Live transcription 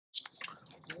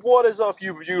What is up,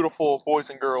 you beautiful boys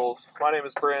and girls? My name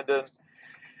is Brandon, and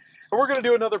we're going to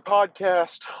do another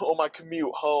podcast on my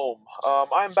commute home.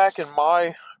 I'm back in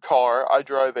my car. I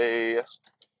drive a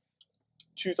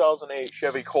 2008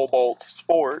 Chevy Cobalt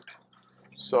Sport,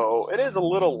 so it is a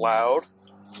little loud,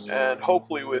 and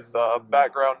hopefully with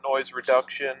background noise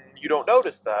reduction, you don't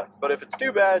notice that. But if it's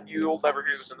too bad, you'll never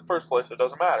hear this in the first place, so it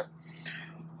doesn't matter.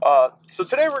 So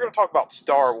today we're going to talk about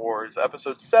Star Wars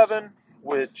Episode 7,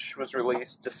 which was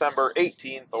released December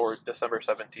 18th or December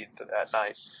 17th at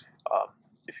night,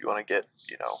 if you want to get,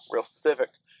 real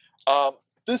specific.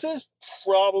 This is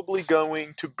probably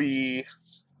going to be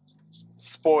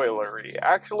spoilery.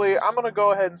 Actually, I'm going to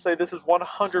go ahead and say this is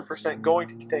 100% going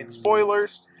to contain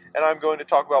spoilers, and I'm going to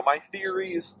talk about my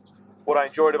theories, what I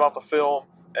enjoyed about the film,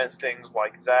 and things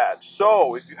like that.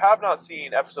 So, if you have not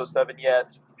seen Episode 7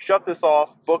 yet, shut this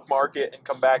off, bookmark it, and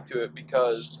come back to it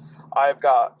because I've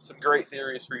got some great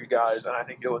theories for you guys, and I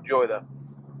think you'll enjoy them.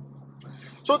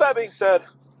 So with that being said,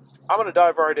 I'm going to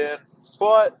dive right in,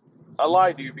 but I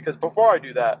lied to you because before I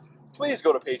do that, please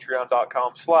go to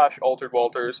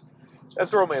patreon.com/alteredwalters and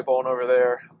throw me a bone over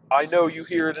there. I know you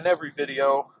hear it in every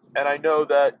video, and I know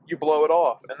that you blow it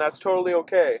off, and that's totally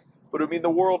okay, but it would mean the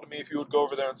world to me if you would go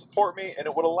over there and support me, and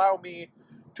it would allow me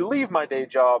to leave my day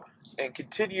job and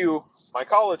continue my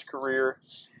college career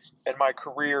and my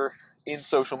career in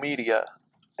social media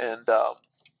and,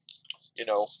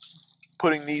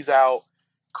 putting these out,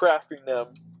 crafting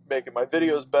them, making my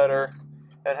videos better,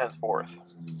 and henceforth.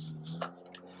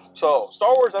 So,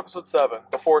 Star Wars Episode 7,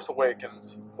 The Force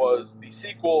Awakens, was the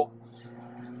sequel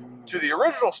to the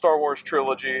original Star Wars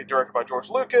trilogy directed by George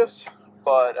Lucas,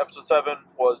 but Episode 7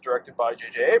 was directed by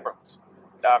J.J. Abrams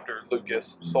after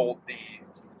Lucas sold the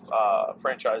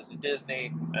franchise to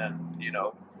Disney, and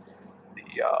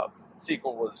the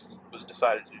sequel was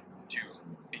decided to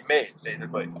be made,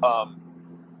 basically.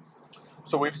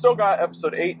 So we've still got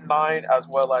Episode 8 and 9, as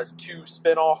well as 2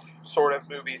 spin-off sort of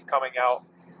movies coming out.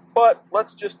 But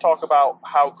let's just talk about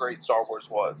how great Star Wars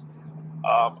was.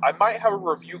 I might have a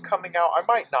review coming out. I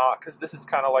might not, because this is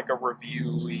kind of like a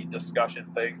review-y discussion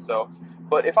thing.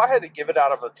 But if I had to give it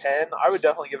out of a 10, I would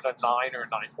definitely give it a 9 or a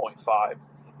 9.5.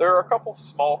 There are a couple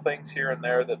small things here and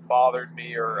there that bothered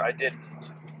me or I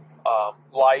didn't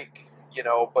like,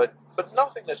 but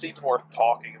nothing that's even worth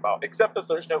talking about, except that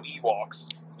there's no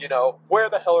Ewoks. Where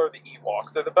the hell are the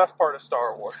Ewoks? They're the best part of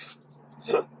Star Wars.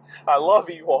 I love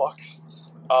Ewoks.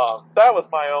 That was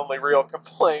my only real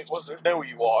complaint, was there's no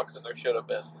Ewoks, and there should have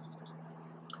been.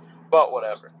 But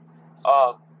whatever.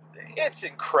 It's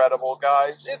incredible,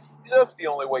 guys. That's the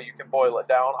only way you can boil it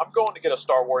down. I'm going to get a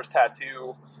Star Wars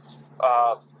tattoo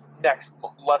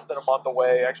less than a month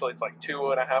away. Actually, it's like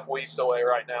 2.5 weeks away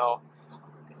right now.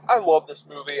 I love this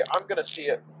movie. I'm going to see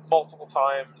it multiple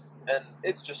times, and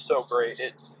it's just so great.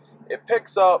 It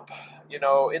picks up,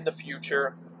 in the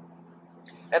future,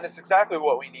 and it's exactly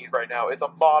what we need right now. It's a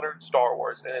modern Star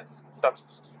Wars, and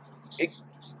it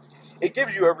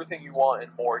gives you everything you want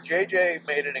and more. JJ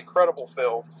made an incredible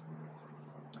film,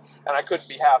 and I couldn't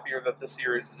be happier that the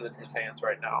series is in his hands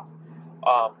right now.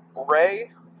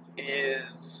 Rey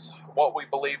is what we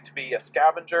believe to be a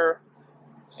scavenger,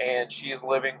 and she is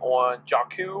living on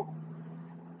Jakku.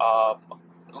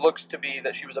 Looks to be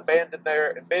that she was abandoned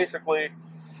there, and basically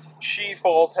she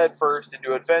falls headfirst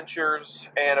into adventures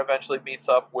and eventually meets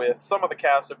up with some of the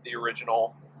cast of the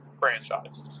original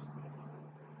franchise.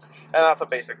 And that's a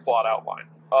basic plot outline.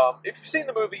 If you've seen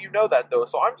the movie, you know that, though,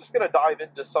 so I'm just going to dive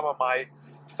into some of my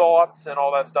thoughts and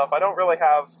all that stuff. I don't really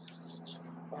have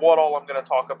what all I'm going to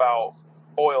talk about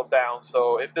boiled down,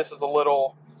 so if this is a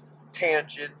little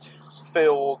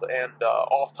tangent-filled and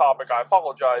off-topic, I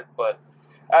apologize, but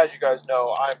as you guys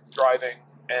know, I'm driving,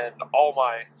 and all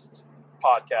my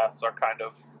podcasts are kind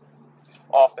of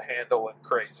off the handle and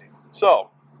crazy.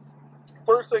 So,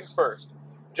 first things first,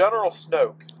 General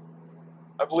Snoke,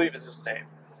 I believe is his name.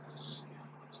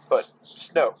 But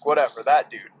Snoke, whatever, that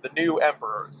dude, the new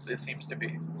Emperor, it seems to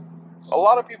be. A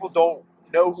lot of people don't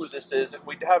know who this is, and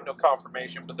we have no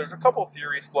confirmation, but there's a couple of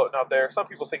theories floating out there. Some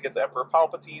people think it's Emperor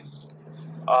Palpatine.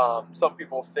 Some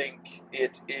people think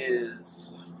it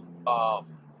is...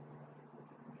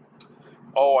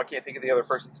 I can't think of the other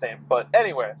person's name. But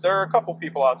anyway, there are a couple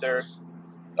people out there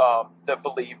that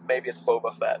believe maybe it's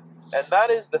Boba Fett. And that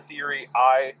is the theory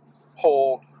I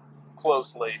hold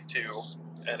closely to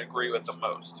and agree with the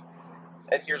most.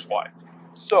 And here's why.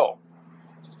 So,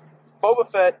 Boba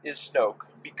Fett is Snoke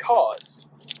because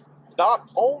not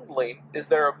only is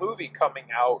there a movie coming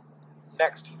out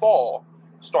next fall,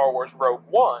 Star Wars Rogue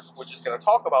One, which is going to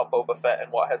talk about Boba Fett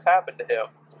and what has happened to him,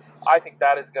 I think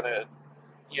that is going to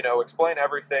explain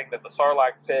everything, that the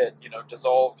Sarlacc pit,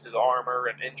 dissolved his armor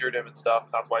and injured him and stuff,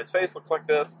 and that's why his face looks like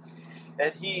this.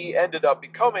 And he ended up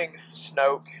becoming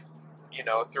Snoke,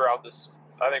 throughout this.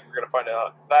 I think we're going to find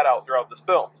that out throughout this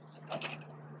film.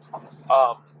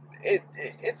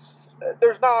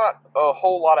 There's not a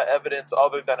whole lot of evidence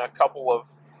other than a couple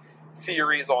of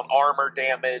theories on armor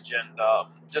damage and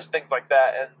just things like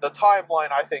that. And the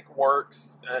timeline, I think,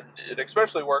 works, and it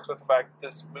especially works with the fact that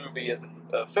this movie is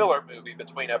a filler movie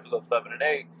between episode 7 and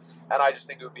 8, and I just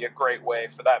think it would be a great way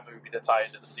for that movie to tie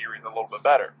into the series a little bit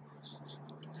better.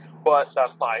 But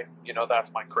that's my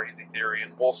crazy theory,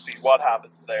 and we'll see what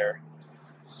happens there.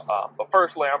 But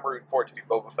personally, I'm rooting for it to be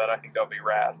Boba Fett. I think that would be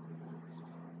rad.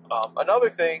 Another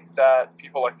thing that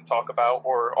people like to talk about,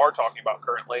 or are talking about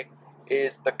currently,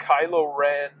 is the Kylo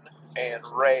Ren and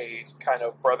Rey kind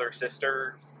of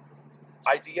brother-sister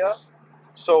idea.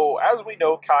 So, as we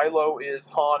know, Kylo is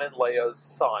Han and Leia's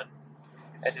son,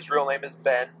 and his real name is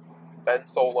Ben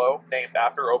Solo, named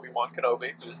after Obi-Wan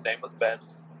Kenobi, whose name was Ben.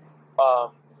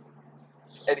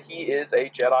 And he is a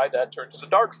Jedi that turned to the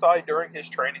dark side during his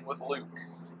training with Luke,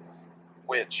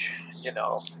 which,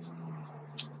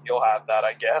 you'll have that,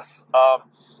 I guess.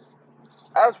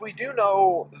 As we do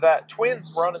know that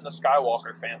twins run in the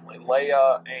Skywalker family.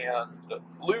 Leia and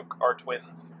Luke are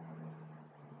twins.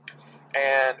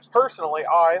 And personally,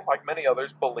 I, like many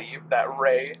others, believe that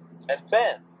Rey and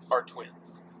Ben are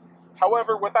twins.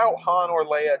 However, without Han or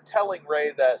Leia telling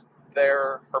Rey that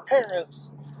they're her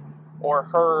parents, or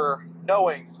her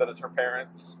knowing that it's her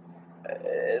parents,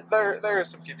 there is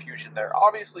some confusion there.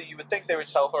 Obviously, you would think they would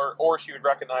tell her, or she would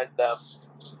recognize them,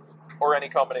 or any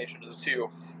combination of the two.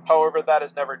 However, that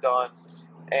is never done,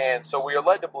 and so we are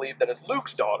led to believe that it's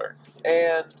Luke's daughter.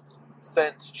 And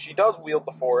since she does wield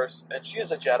the Force, and she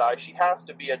is a Jedi, she has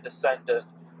to be a descendant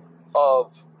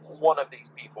of one of these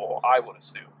people, I would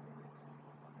assume.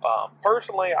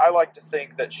 Personally, I like to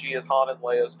think that she is Han and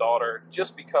Leia's daughter,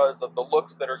 just because of the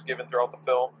looks that are given throughout the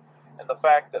film, and the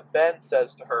fact that Ben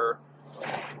says to her,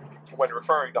 when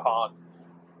referring to Han,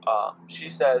 she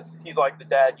says, he's like the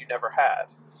dad you never had.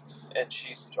 And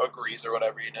she agrees or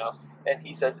whatever, And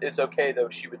he says, it's okay though,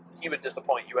 he would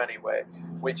disappoint you anyway,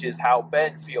 which is how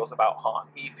Ben feels about Han.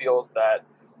 He feels that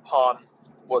Han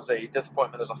was a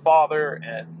disappointment as a father,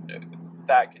 and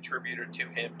that contributed to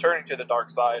him turning to the dark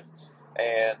side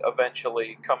and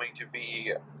eventually coming to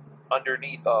be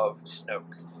underneath of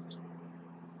Snoke.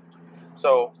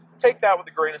 So take that with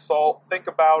a grain of salt, think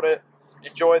about it,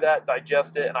 enjoy that,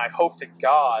 digest it, and I hope to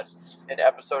God in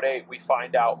episode 8 we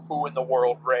find out who in the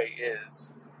world Rey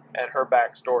is and her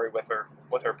backstory with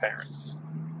her parents.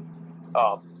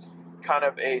 Kind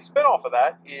of a spin-off of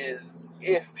that is,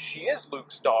 if she is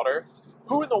Luke's daughter,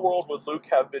 who in the world would Luke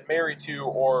have been married to,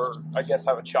 or I guess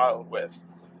have a child with?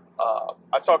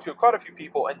 I've talked to quite a few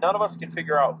people, and none of us can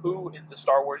figure out who in the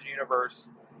Star Wars universe,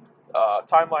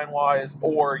 timeline-wise,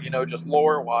 or, just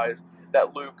lore-wise,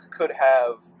 that Luke could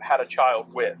have had a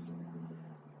child with.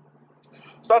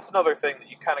 So that's another thing that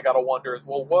you kind of got to wonder is,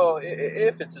 well,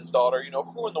 if it's his daughter,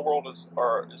 who in the world is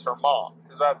her mom?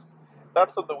 Because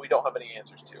that's something we don't have any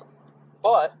answers to.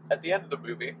 But at the end of the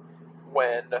movie,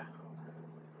 when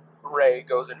Rey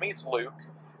goes and meets Luke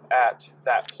at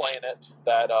that planet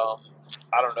that,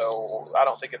 I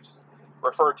don't think it's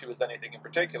referred to as anything in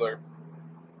particular.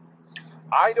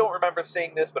 I don't remember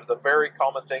seeing this, but it's a very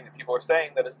common thing that people are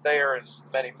saying that is there, and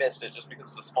many missed it just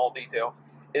because it's a small detail.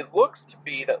 It looks to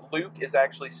be that Luke is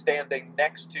actually standing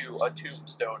next to a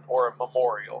tombstone or a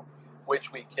memorial,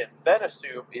 which we can then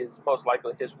assume is most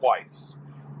likely his wife's,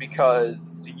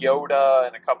 because Yoda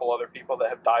and a couple other people that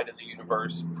have died in the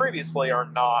universe previously are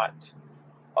not,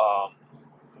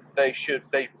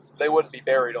 they wouldn't be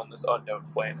buried on this unknown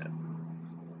planet.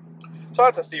 So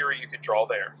that's a theory you could draw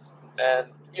there.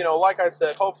 And, like I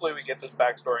said, hopefully we get this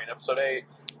backstory in episode 8,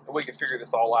 and we can figure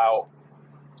this all out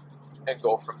and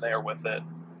go from there with it.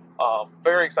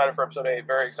 Very excited for episode 8,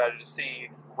 very excited to see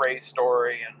Rey's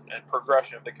story and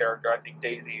progression of the character. I think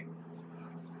Daisy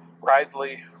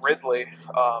Ridley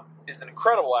is an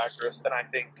incredible actress, and I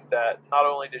think that not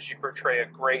only does she portray a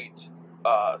great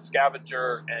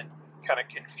scavenger and kind of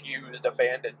confused,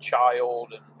 abandoned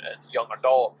child and young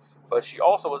adult, but she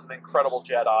also was an incredible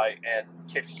Jedi and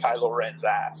kicked Kylo Ren's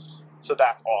ass. So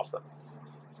that's awesome.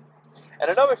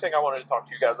 And another thing I wanted to talk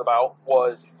to you guys about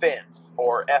was Finn,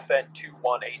 or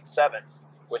FN2187,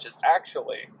 which is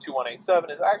actually, 2187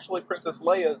 is actually Princess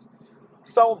Leia's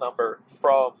cell number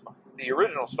from the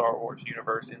original Star Wars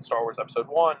universe in Star Wars Episode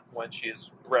 1 when she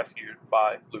is rescued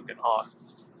by Luke and Han.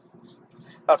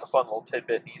 That's a fun little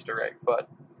tidbit and Easter egg, but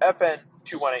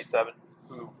FN2187,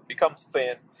 who becomes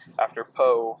Finn after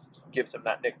Poe gives him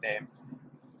that nickname,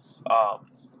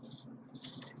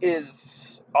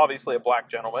 is obviously a black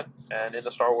gentleman, and in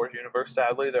the Star Wars universe,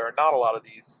 sadly, there are not a lot of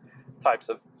these types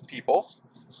of people.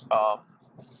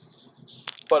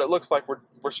 But it looks like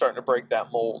we're starting to break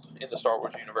that mold in the Star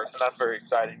Wars universe, and that's very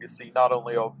exciting to see. Not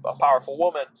only a powerful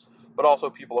woman, but also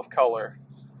people of color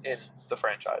in the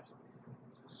franchise.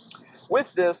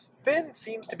 With this, Finn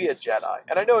seems to be a Jedi.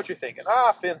 And I know what you're thinking.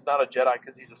 Finn's not a Jedi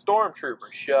because he's a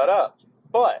stormtrooper. Shut up.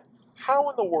 But how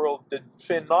in the world did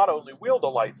Finn not only wield a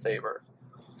lightsaber,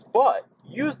 but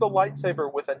use the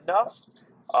lightsaber with enough,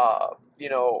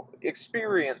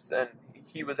 experience, and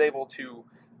he was able to,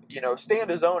 stand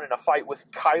his own in a fight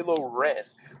with Kylo Ren,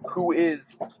 who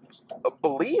is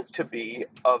believed to be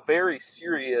a very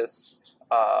serious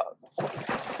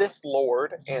Sith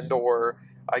Lord and/or,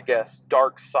 I guess,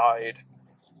 dark side,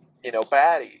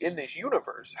 baddie in this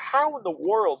universe. How in the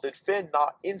world did Finn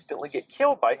not instantly get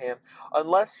killed by him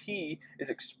unless he is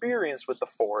experienced with the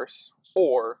Force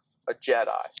or a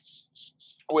Jedi?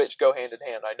 Which go hand in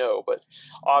hand, I know, but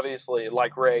obviously,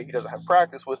 like Rey, he doesn't have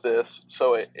practice with this,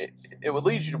 so it would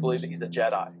lead you to believe that he's a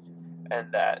Jedi,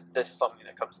 and that this is something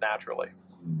that comes naturally.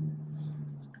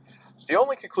 The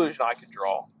only conclusion I can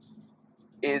draw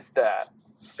is that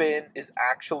Finn is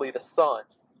actually the son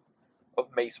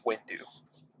of Mace Windu.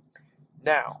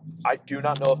 Now, I do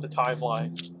not know if the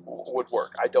timeline would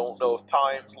work. I don't know if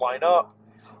times line up.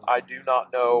 I do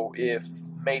not know if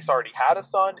Mace already had a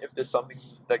son, if there's something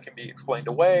that can be explained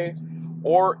away,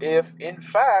 or if, in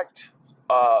fact,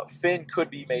 Finn could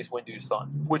be Mace Windu's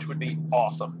son, which would be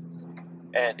awesome.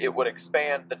 And it would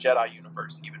expand the Jedi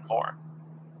universe even more.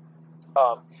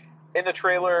 In the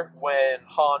trailer, when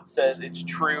Han says it's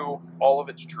true, all of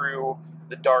it's true,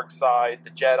 the dark side, the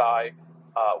Jedi,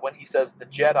 when he says the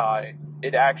Jedi,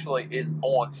 it actually is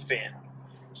on Finn.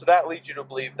 So that leads you to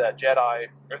believe that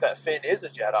that Finn is a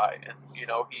Jedi, and,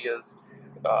 he is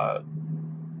a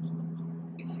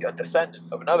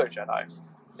descendant of another Jedi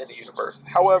in the universe.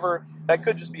 However, that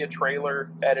could just be a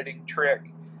trailer editing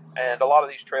trick, and a lot of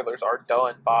these trailers are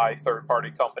done by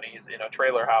third-party companies in a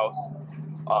trailer house,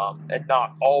 and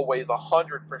not always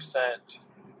 100%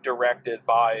 directed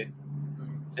by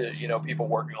the people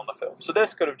working on the film. So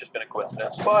this could have just been a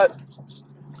coincidence, but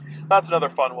that's another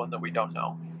fun one that we don't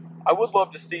know. I would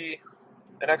love to see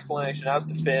an explanation as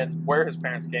to Finn, where his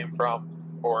parents came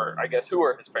from, or I guess who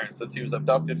are his parents, since he was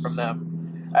abducted from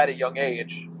them at a young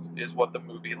age, is what the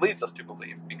movie leads us to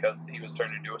believe, because he was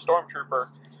turned into a stormtrooper,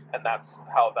 and that's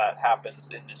how that happens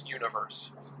in this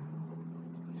universe.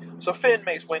 So Finn,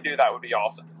 Mace Windu, that would be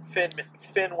awesome. Finn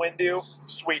Windu,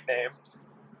 sweet name,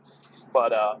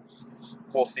 but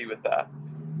we'll see with that.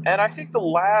 And I think one of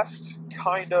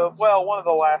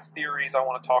the last theories I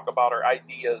want to talk about, or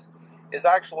ideas, is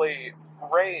actually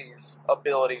Rey's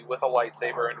ability with a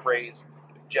lightsaber and Rey's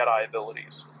Jedi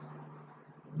abilities.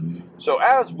 So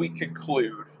as we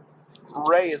conclude,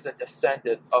 Rey is a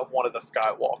descendant of one of the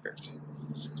Skywalkers.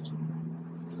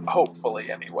 Hopefully,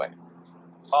 anyway.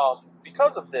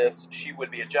 Because of this, she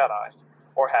would be a Jedi,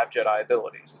 or have Jedi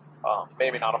abilities.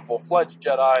 Maybe not a full-fledged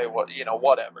Jedi,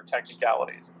 whatever,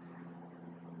 technicalities.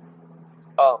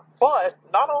 But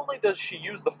not only does she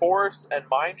use the Force and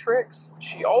mind tricks,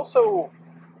 she also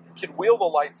can wield a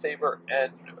lightsaber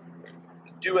and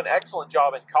do an excellent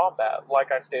job in combat,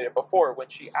 like I stated before, when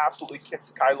she absolutely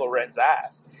kicks Kylo Ren's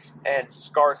ass and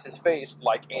scars his face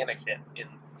like Anakin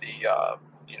in the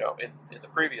in the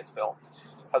previous films,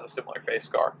 has a similar face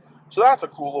scar. So that's a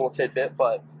cool little tidbit,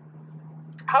 but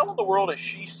how in the world is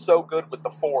she so good with the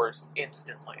Force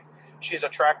instantly? She's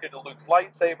attracted to Luke's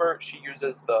lightsaber. She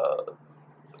uses a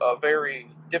very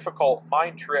difficult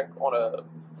mind trick on a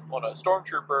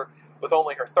stormtrooper with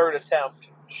only her third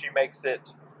attempt. She makes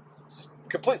it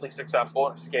completely successful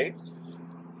and escapes.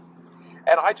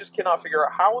 And I just cannot figure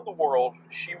out how in the world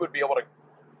she would be able to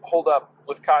hold up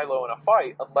with Kylo in a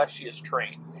fight unless she is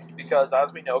trained. Because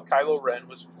as we know, Kylo Ren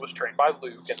was trained by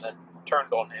Luke and then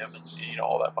turned on him and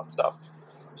all that fun stuff.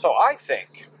 So I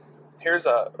think here's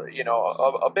a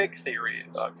big theory,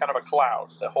 kind of a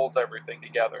cloud that holds everything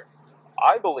together.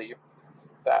 I believe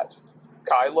that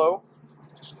Kylo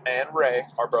and Rey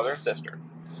are brother and sister.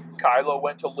 Kylo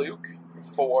went to Luke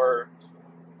for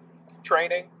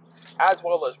training, as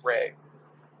well as Rey.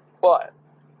 But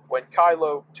when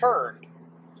Kylo turned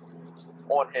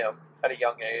on him at a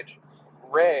young age,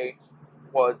 Rey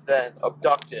was then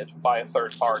abducted by a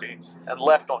third party and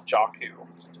left on Jakku.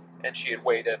 And she had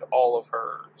waited all of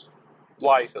her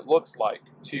life, it looks like,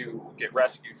 to get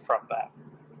rescued from that.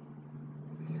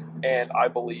 And I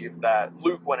believe that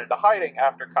Luke went into hiding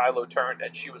after Kylo turned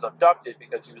and she was abducted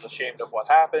because he was ashamed of what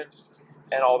happened.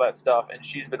 and all that stuff, and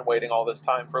she's been waiting all this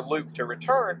time for Luke to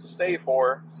return to save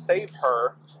her,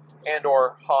 and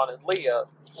or Han and Leia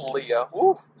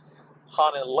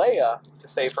to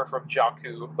save her from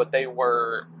Jakku, but they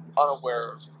were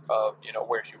unaware of,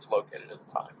 where she was located at the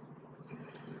time.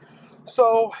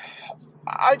 So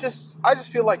I just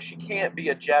feel like she can't be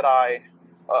a Jedi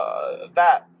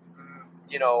that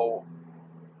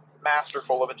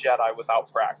masterful of a Jedi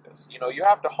without practice. You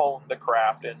have to hone the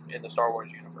craft in the Star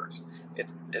Wars universe.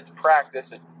 It's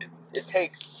practice. It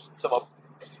takes some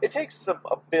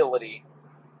ability,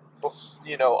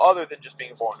 other than just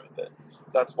being born with it.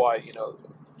 That's why Ben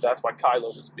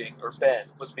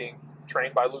was being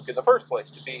trained by Luke in the first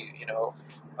place to be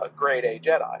a grade A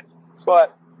Jedi.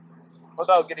 But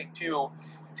without getting too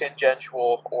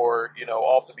tangential or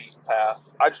off the beaten path,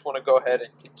 I just want to go ahead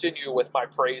and continue with my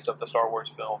praise of the Star Wars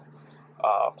film,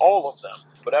 all of them,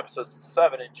 but Episode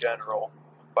 7 in general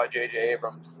by J.J.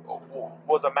 Abrams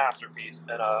was a masterpiece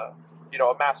and a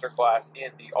masterclass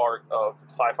in the art of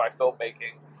sci-fi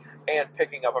filmmaking and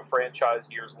picking up a franchise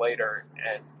years later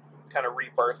and kind of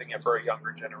rebirthing it for a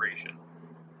younger generation.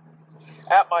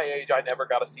 At my age, I never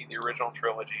got to see the original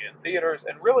trilogy in theaters,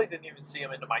 and really didn't even see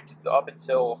them up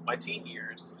until my teen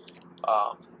years.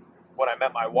 When I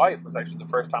met my wife was actually the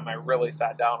first time I really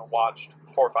sat down and watched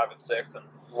 4, 5, and 6 and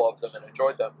loved them and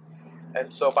enjoyed them.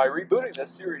 And so by rebooting this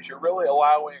series, you're really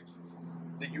allowing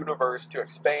the universe to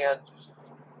expand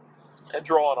and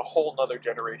draw on a whole nother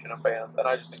generation of fans, and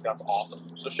I just think that's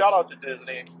awesome. So shout out to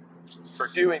Disney for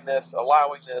doing this,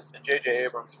 allowing this, and J.J.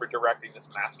 Abrams for directing this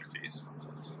masterpiece.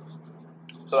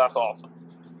 So that's awesome.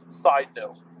 Side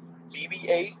note,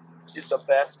 BB-8 is the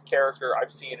best character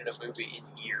I've seen in a movie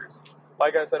in years.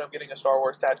 Like I said, I'm getting a Star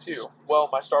Wars tattoo. Well,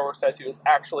 my Star Wars tattoo is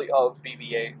actually of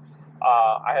BB-8.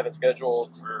 I have it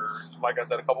scheduled for, like I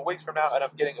said, a couple weeks from now, and I'm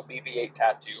getting a BB-8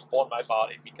 tattoo on my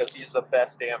body because he's the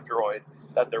best damn droid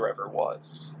that there ever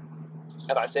was.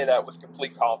 And I say that with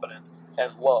complete confidence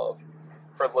and love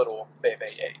for little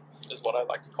Bebe-8, is what I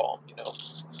like to call him,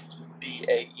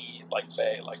 B-A-E, like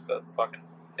Bay, like the fucking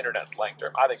internet slang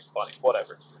term. I think it's funny,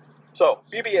 whatever. So,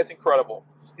 BB-8's incredible.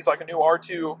 He's like a new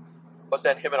R2, but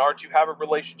then him and R2 have a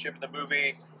relationship in the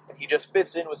movie, and he just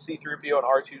fits in with C-3PO and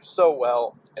R2 so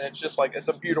well, and it's just like, it's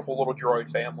a beautiful little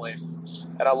droid family,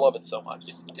 and I love it so much.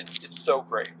 It's so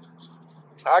great.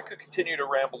 I could continue to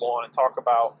ramble on and talk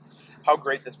about how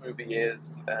great this movie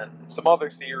is, and some other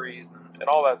theories, and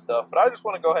all that stuff, but I just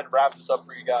want to go ahead and wrap this up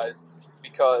for you guys,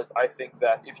 because I think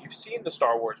that if you've seen the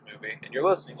Star Wars movie, and you're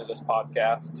listening to this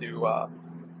podcast to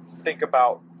think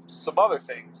about some other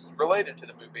things related to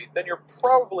the movie, then you're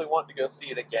probably wanting to go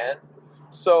see it again.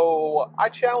 So I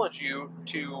challenge you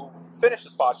to finish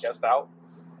this podcast out.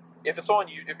 If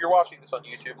you're watching this on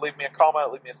YouTube, leave me a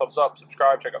comment, leave me a thumbs up,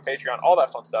 subscribe, check out Patreon, all that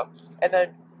fun stuff, and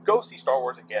then go see Star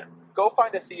Wars again. Go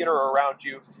find a theater around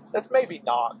you that's maybe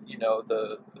not,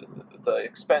 the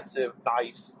expensive,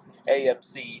 nice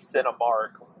AMC,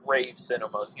 Cinemark, Rave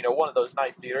Cinemas, one of those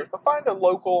nice theaters, but find a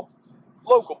local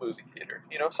movie theater.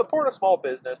 Support a small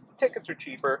business. The tickets are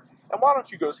cheaper, and why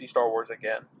don't you go see Star Wars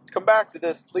again? Come back to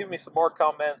this, leave me some more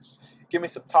comments, give me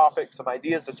some topics, some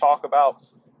ideas to talk about,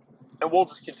 and we'll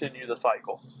just continue the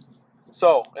cycle.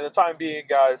 So, in the time being,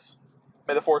 guys,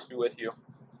 may the Force be with you,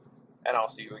 and I'll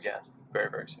see you again very,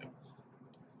 very soon.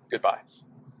 Goodbye.